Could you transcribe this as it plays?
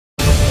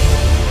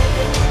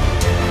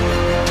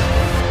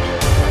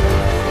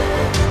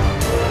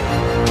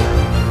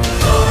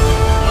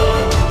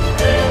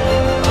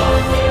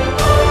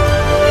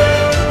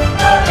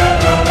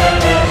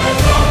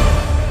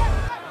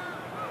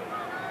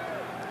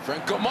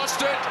Franco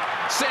Mostert,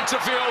 centre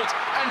field,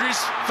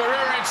 Andries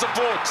Ferreira in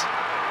support.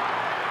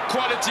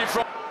 Quality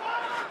from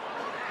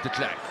the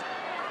Clark.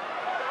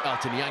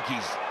 Out in the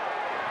Yankees.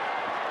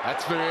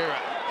 That's Ferreira.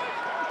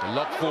 The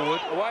lock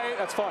forward. Away,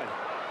 that's fine.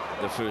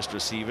 The first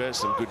receiver,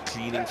 some good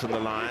cleaning from the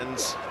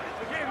Lions.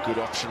 Good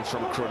option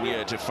from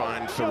Cronje to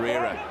find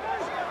Ferreira.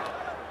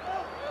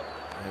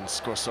 And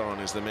Scosson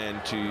is the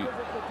man to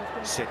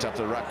set up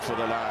the ruck for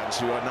the Lions,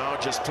 who are now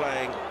just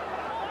playing.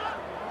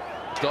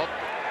 Stop,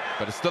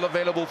 but it's still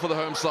available for the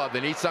home side.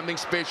 They need something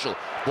special.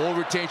 Ball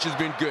retention's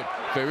been good.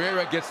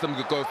 Ferreira gets them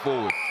to go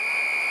forward.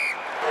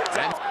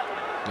 And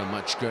not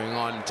much going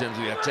on in terms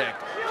of the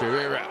attack.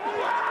 Ferreira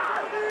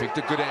picked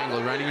a good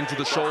angle, running into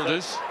the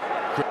shoulders.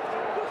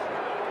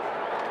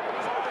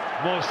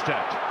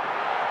 Mostert,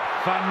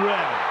 Van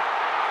Rijn.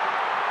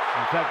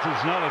 In fact,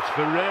 it's not. It's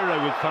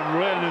Ferreira with Van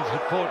Rijn in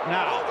support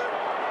now.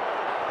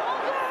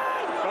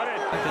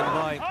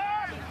 By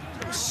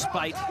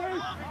Spate.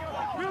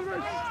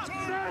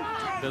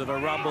 Bit of a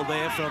rumble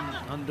there from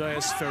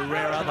Andries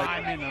Ferreira.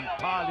 Climb in and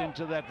pile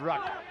into that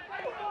ruck.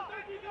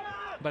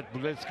 But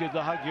let's give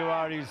the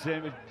Jaguares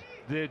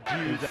their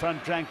due. The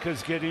front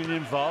rankers getting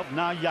involved.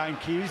 Now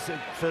Yankees,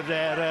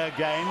 Ferreira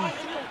again.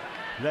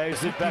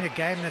 Lays it back. It's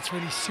been a game that's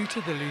really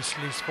suited the loose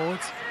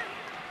forwards.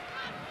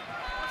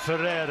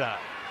 Ferreira.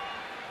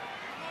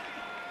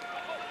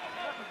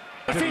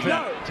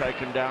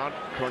 Taken down,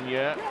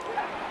 Cronje.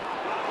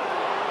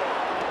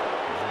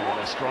 And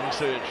a strong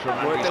surge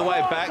from Work their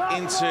way back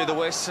into the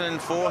Western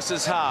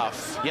Forces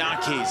half.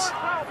 Yankees.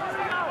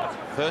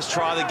 First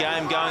try of the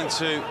game going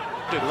to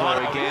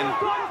line again.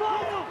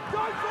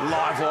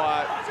 Live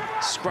wire,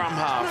 scrum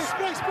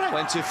half.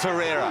 Went to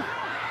Ferreira.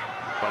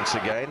 Once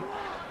again.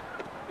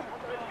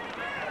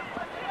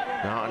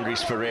 Now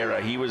Andries Ferreira,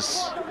 he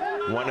was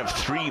one of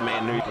three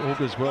men who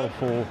augurs well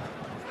for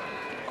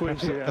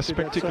a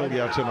spectacle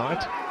here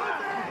tonight.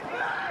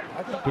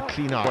 Good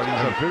clean out. Well,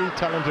 he's a very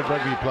talented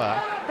rugby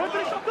player.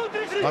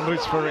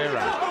 Andries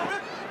Ferreira.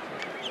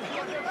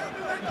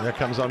 Here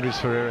comes Andries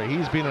Ferreira.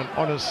 He's been an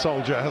honest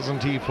soldier,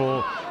 hasn't he,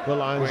 for the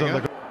Lions on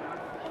the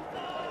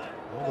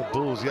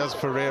Bulls. Here's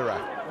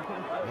Ferreira.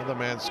 Another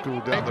man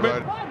schooled down the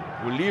road.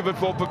 We'll leave it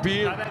for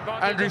Papier.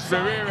 Andries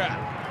Ferreira.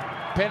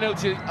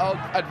 Penalty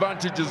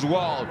advantage as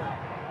well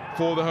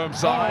for the home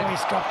side. Oh,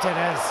 he's dropped it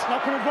as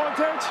Not an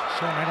advantage.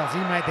 Sean Reynolds. He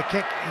made the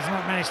kick. He's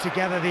not managed to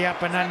gather the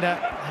up and under,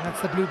 and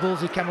it's the Blue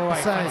Bulls who come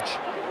away. Sage.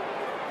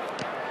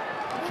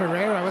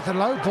 Ferreira with a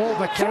low ball,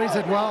 but carries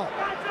it well.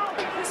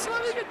 He's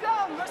slowing it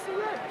down.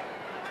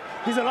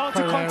 He's allowed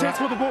to contest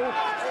with the ball.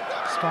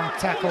 Strong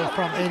tackle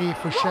from Eddie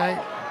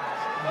Fouché.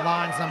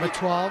 Lions number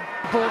 12.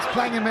 Ball's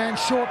playing a man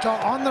short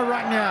on the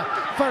right now.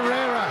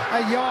 Ferreira,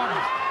 a yard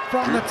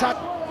from the touch.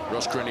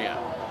 Ross Cronje.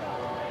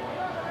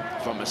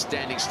 From a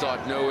standing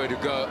start, nowhere to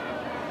go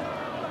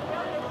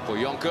for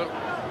Jonker.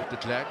 The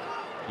flag,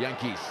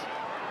 Yankees.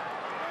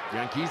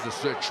 Yankees, the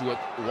search with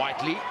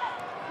Whiteley.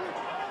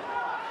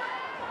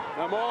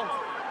 No more.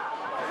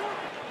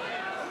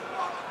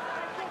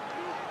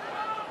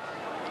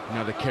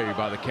 Another carry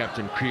by the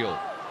captain, Creel.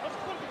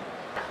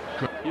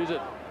 Use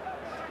it.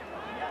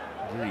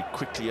 very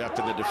quickly up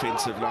in the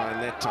defensive line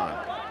that time.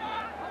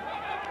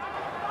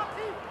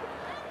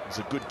 It was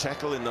a good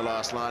tackle in the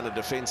last line of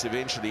defence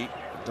eventually.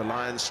 The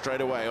Lions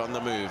straight away on the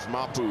move.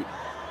 Mapu.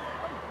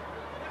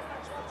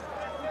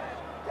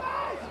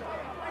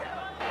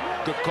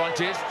 Good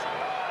contest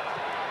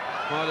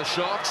by the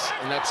Sharks,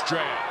 and that's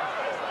Dreyer.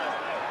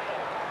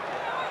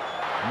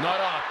 Not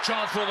out.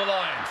 Chance for the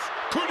Lions.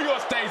 Cunio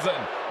stays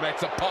in.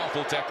 Makes a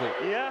powerful tackle.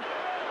 Yeah.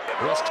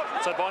 Ross.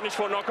 It's advantage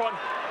for knock-on.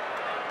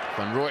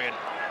 Van Rooyen.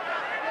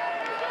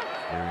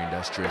 Very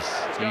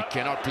industrious. He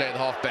cannot play the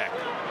halfback.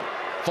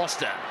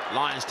 Foster.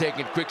 Lions take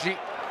it quickly.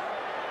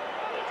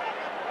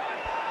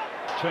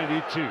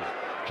 22.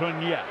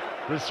 Cronje.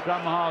 The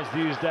scrum halves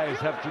these days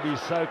have to be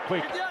so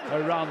quick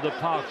around the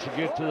park to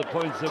get to the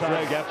points of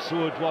gap.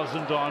 Sword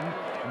wasn't on.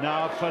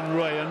 Now Van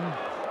Rooyen.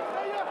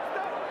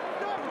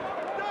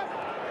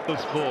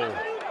 This ball.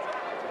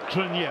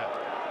 Cronje.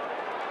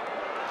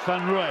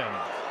 Van Rooyen.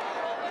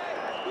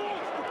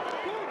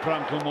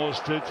 Franco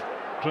Mostert.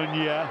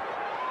 Cronje.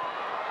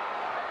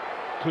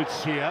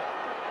 Kutsia.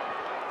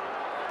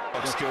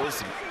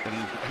 Skills and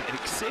an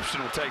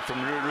exceptional take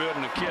from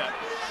Ruben Nakia.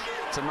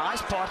 It's a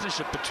nice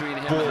partnership between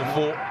him Ball and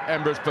for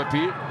Andries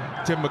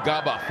Ferreira. Tim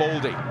Magaba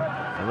folding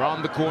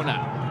around the corner.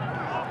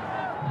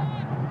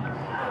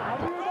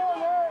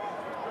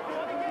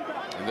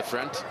 In the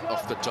front,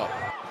 off the top.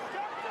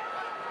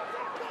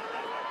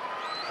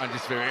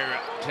 Andries Ferreira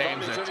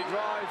claims it.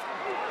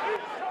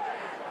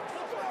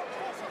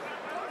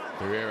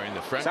 Ferreira in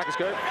the front.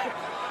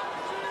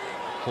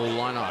 Full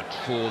line out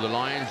for the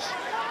Lions.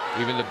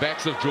 Even the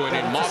backs have joined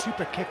in. That's a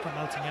super kick from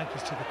Elton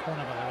Yankees to the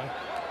corner, by the way.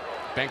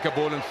 Banker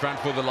ball in front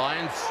for the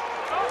Lions.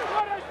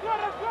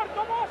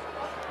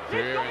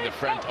 Ferreira in the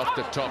front, off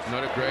the top,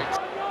 not a great.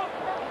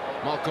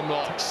 Malcolm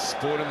Locks,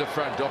 ball in the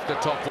front, off the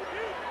top.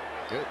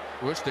 Good.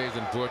 Worst days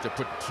in Boer to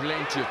put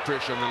plenty of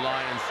pressure on the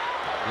Lions.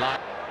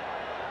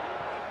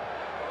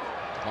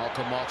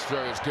 Malcolm Mark's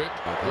throw is good.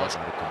 Was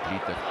to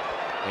complete the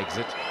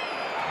exit.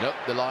 Nope,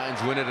 the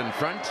Lions win it in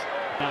front.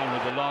 And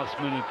with the last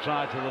minute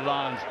try to the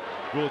Lions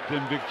brought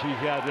them victory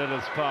here at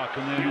Ellis Park,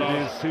 and then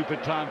there's super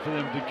time for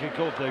them to kick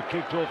off. They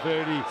kicked off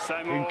early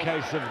in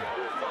case of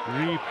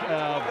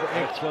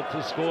X, what the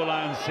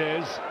scoreline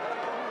says.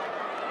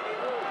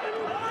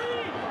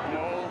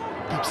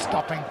 Keep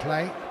stopping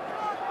play.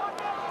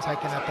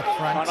 Taken at the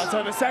front.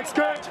 The sack's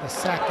good. The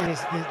sack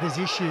is there's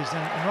issues,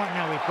 and right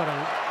now we've got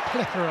a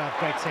plethora of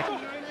great sacks.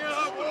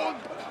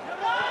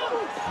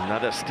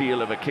 Another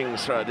steal of a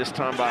King's throw, this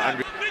time by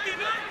Andries.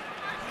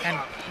 And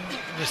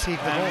received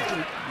the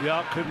ball.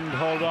 Yeah, couldn't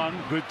hold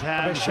on. Good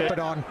hand. Ship it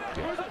on.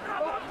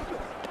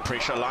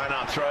 Pressure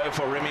line-out throw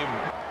for Remy.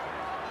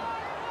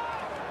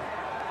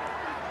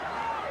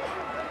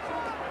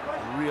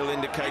 Real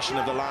indication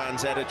of the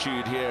Lions'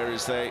 attitude here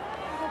as they...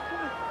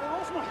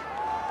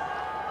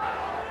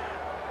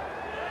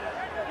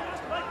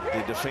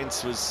 The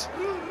defence was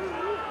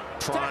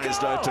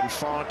prized open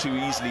far too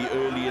easily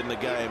early in the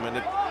game,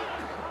 and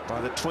by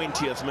the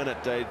 20th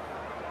minute they...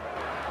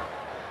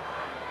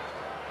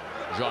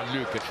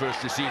 Jean-Luc at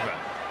first receiver.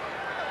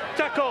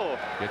 Tackle.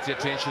 Gets the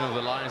attention of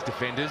the Lions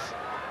defenders.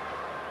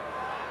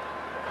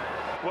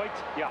 Wait,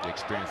 yeah. The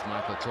experienced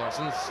Michael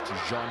Claessens to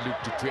Jean-Luc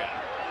Dupuis.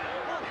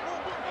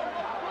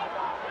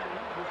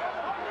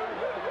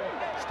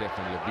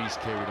 Stefan Lebis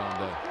carried on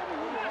the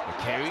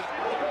carry.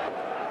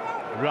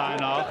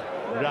 Reinach,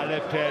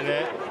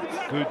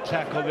 Ralepele, good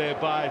tackle there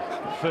by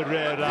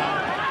Ferreira.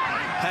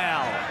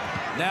 Powell,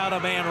 now to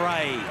Man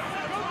Ray.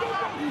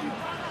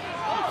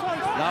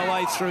 No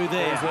way through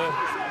there.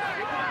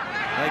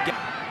 They get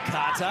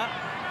Carter.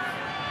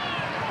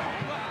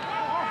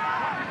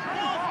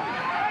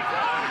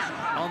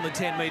 On the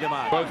 10-metre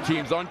mark. Both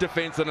teams on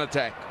defence and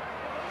attack.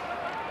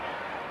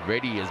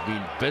 Reddy has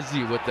been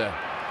busy with the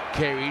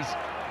carries.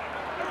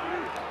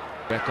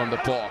 Back on the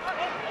park.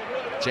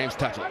 James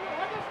Tuttle.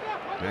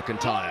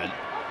 McIntyre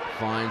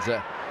finds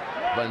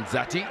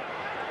Vanzati.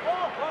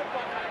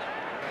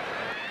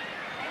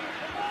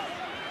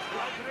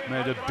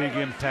 Made a big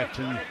impact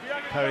in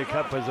Currie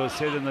Cup, as I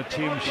said in the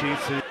team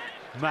sheets.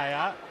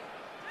 Maya,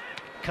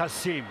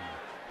 Kasim,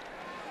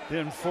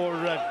 then for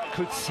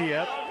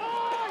Kutsia,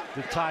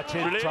 the tight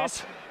end top.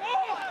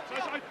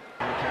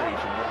 Carry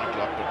from right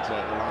block, but the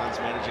Lions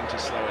managing to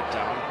slow it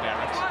down.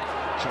 Barrett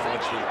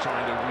charged with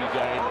trying to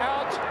regain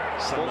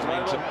some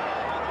momentum.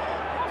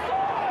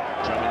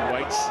 Drummond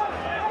waits.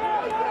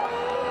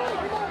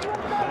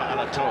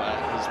 Alatoa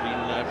has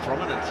been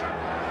prominent.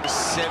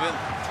 7th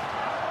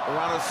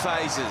run of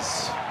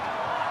phases.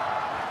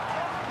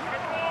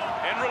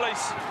 And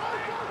release.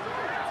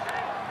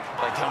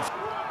 They come.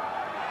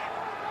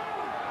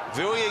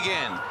 Vui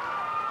again.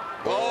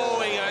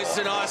 Oh, he goes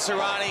to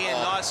Naisarani, and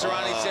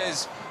Naisarani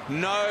says,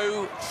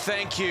 no,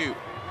 thank you.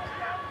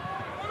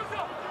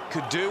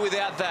 Could do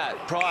without that.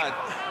 Pryor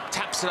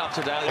taps it up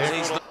to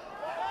Daly.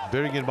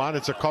 Bearing in mind,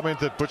 it's a comment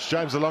that Butch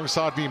James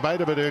alongside me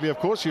made a bit earlier. Of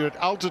course, you're at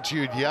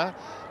altitude here.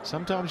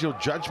 Sometimes your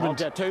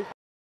judgment